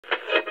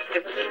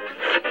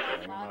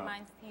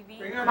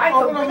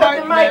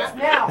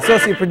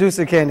Associate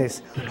producer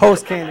Candace,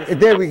 host Candace.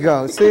 There we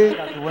go. See,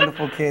 got the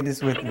wonderful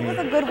Candace with me. It was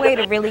a good way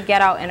to really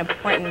get out an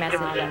important message.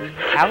 And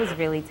I was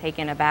really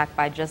taken aback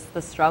by just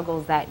the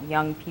struggles that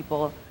young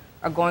people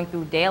are going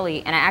through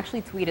daily. And I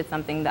actually tweeted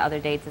something the other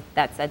day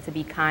that said to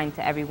be kind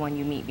to everyone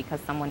you meet because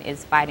someone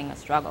is fighting a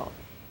struggle.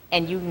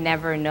 And you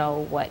never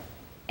know what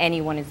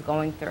anyone is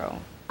going through.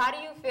 How do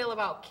you feel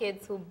about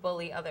kids who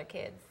bully other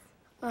kids?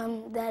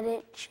 That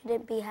it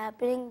shouldn't be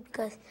happening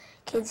because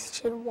kids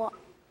should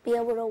be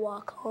able to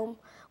walk home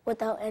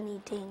without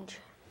any danger.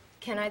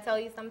 Can I tell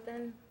you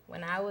something?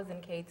 When I was in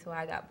K2,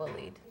 I got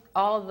bullied.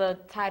 All the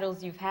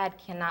titles you've had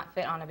cannot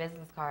fit on a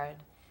business card.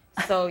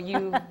 So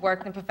you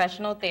worked in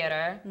professional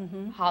theater,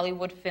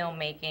 Hollywood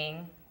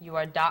filmmaking, you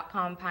are a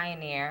 .com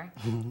pioneer,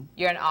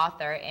 you're an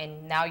author,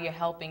 and now you're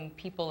helping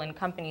people and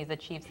companies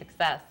achieve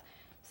success.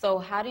 So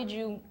how did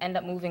you end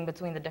up moving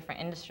between the different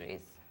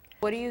industries?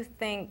 What do you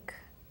think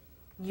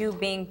you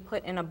being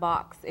put in a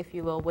box, if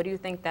you will, what do you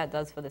think that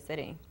does for the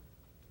city?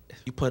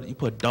 You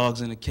put dogs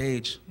in a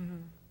cage,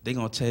 they're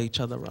gonna tear each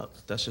other up.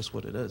 That's just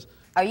what it is.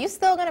 Are you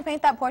still gonna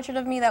paint that portrait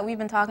of me that we've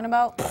been talking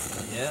about?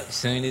 Yep,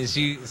 soon as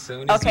you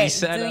set Okay,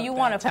 do you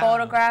want to time.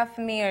 photograph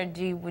me or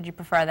would you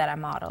prefer that I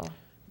model?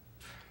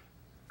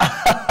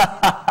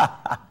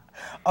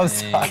 I'm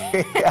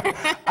sorry.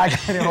 I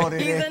can't hold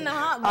it in. He's in the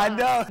hot box. I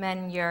know.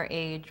 Men your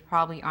age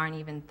probably aren't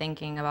even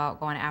thinking about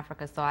going to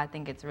Africa, so I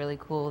think it's really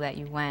cool that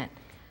you went.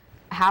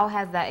 How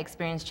has that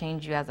experience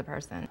changed you as a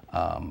person?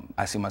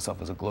 I see myself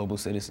as a global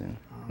citizen,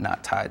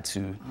 not tied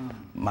to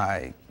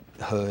my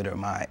hood or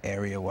my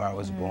area where I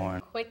was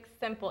born. Quick,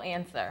 simple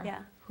answer. Yeah.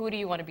 Who do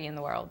you want to be in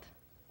the world?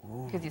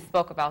 Because you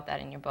spoke about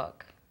that in your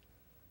book.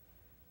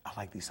 I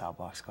like these hot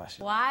box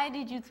questions. Why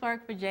did you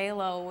twerk for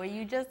J-Lo? Were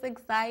you just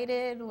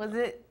excited? Was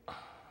it,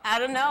 I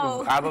don't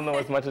know. I don't know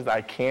as much as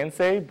I can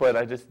say, but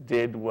I just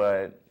did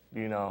what,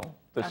 you know,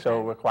 the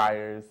show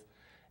requires.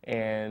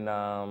 And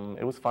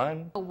it was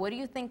fun. What do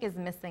you think is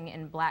missing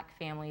in black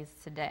families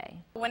today?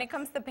 When it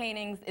comes to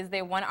paintings, is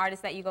there one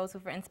artist that you go to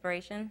for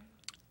inspiration?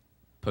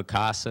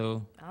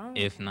 Picasso,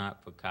 if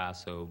not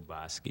Picasso,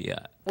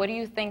 Basquiat. What do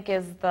you think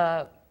is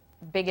the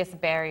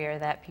biggest barrier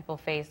that people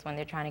face when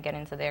they're trying to get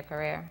into their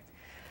career?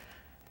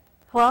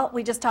 Well,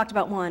 we just talked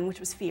about one, which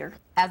was fear.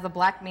 As a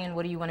black man,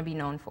 what do you want to be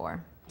known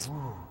for?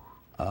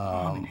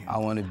 I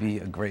want to be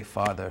a great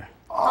father.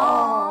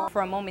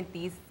 For a moment,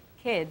 these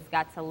kids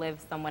got to live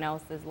someone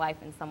else's life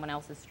and someone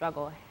else's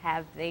struggle.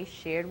 Have they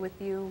shared with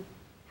you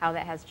how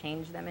that has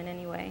changed them in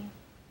any way?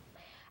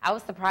 I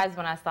was surprised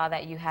when I saw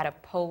that you had a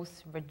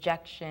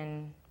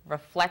post-rejection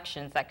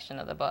reflection section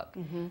of the book.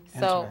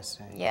 So,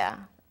 yeah.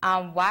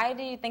 Why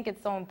do you think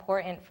it's so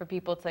important for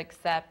people to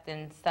accept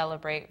and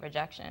celebrate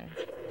rejection?